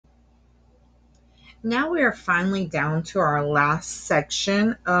Now we are finally down to our last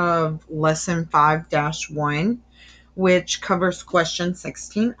section of lesson 5-1, which covers question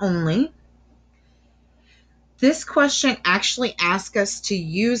 16 only. This question actually asks us to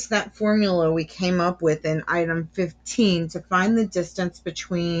use that formula we came up with in item 15 to find the distance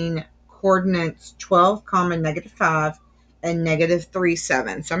between coordinates 12, -5 and -3,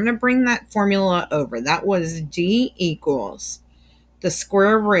 7. So I'm going to bring that formula over. That was D equals the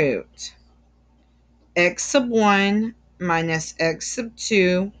square root x1 minus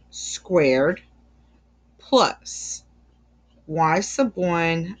x2 squared plus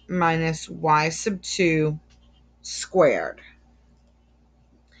y1 minus y2 squared,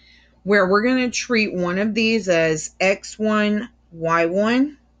 where we're going to treat one of these as x1,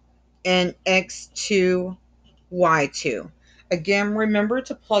 y1, and x2, y2. Again, remember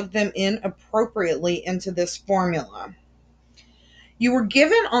to plug them in appropriately into this formula. You were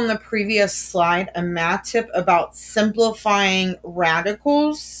given on the previous slide a math tip about simplifying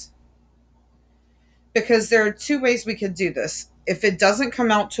radicals, because there are two ways we could do this. If it doesn't come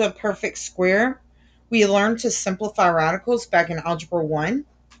out to a perfect square, we learned to simplify radicals back in Algebra 1,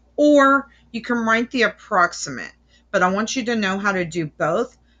 or you can write the approximate. But I want you to know how to do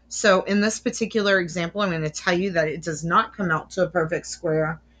both. So in this particular example, I'm going to tell you that it does not come out to a perfect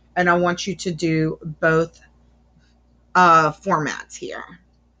square, and I want you to do both formats here.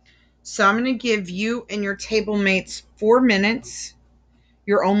 So I'm going to give you and your table mates 4 minutes.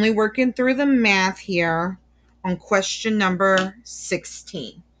 You're only working through the math here on question number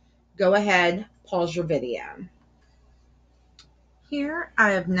 16. Go ahead, pause your video. Here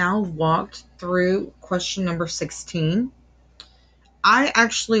I have now walked through question number 16. I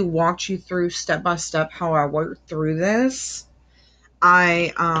actually walked you through step by step how I worked through this.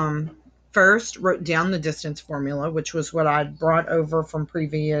 I first wrote down the distance formula, which was what I brought over from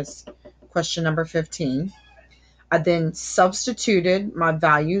previous question number 15. I then substituted my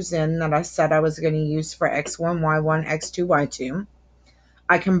values in that I said I was going to use for x1, y1, x2, y2.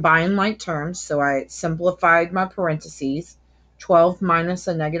 I combined like terms, so I simplified my parentheses. 12 minus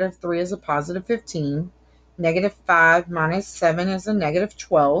a -3 is a +15. -5 minus 7 is a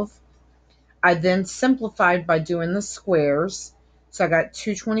 -12. I then simplified by doing the squares. So I got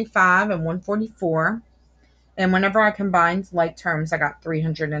 225 and 144. And whenever I combined like terms, I got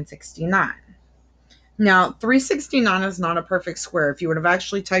 369. Now, 369 is not a perfect square. If you would have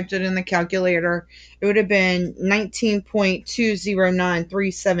actually typed it in the calculator, it would have been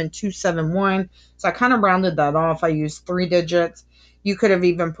 19.209372771. So I kind of rounded that off. I used 3 digits. You could have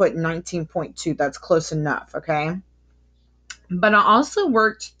even put 19.2. That's close enough, okay? But I also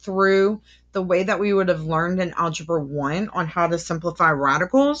worked through the way that we would have learned in Algebra 1 on how to simplify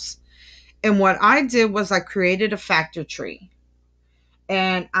radicals. And what I did was I created a factor tree.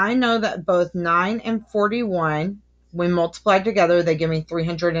 And I know that both 9 and 41, when multiplied together, they give me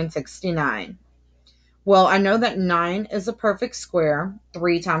 369. Well, I know that 9 is a perfect square,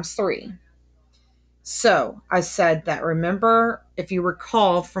 3 times 3. So I said that, remember, if you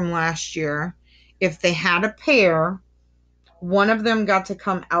recall from last year, if they had a pair, one of them got to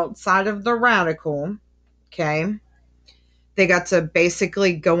come outside of the radical, okay? They got to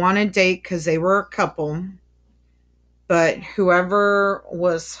basically go on a date because they were a couple. But whoever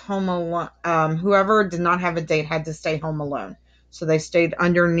was home alone, whoever did not have a date had to stay home alone. So they stayed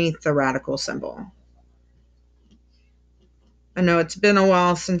underneath the radical symbol. I know it's been a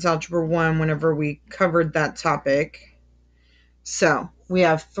while since Algebra 1 whenever we covered that topic. So we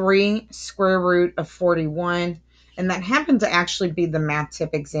have 3 square root of 41. And that happened to actually be the math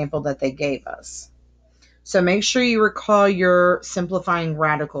tip example that they gave us. So make sure you recall your simplifying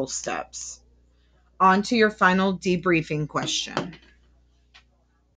radical steps. On to your final debriefing question.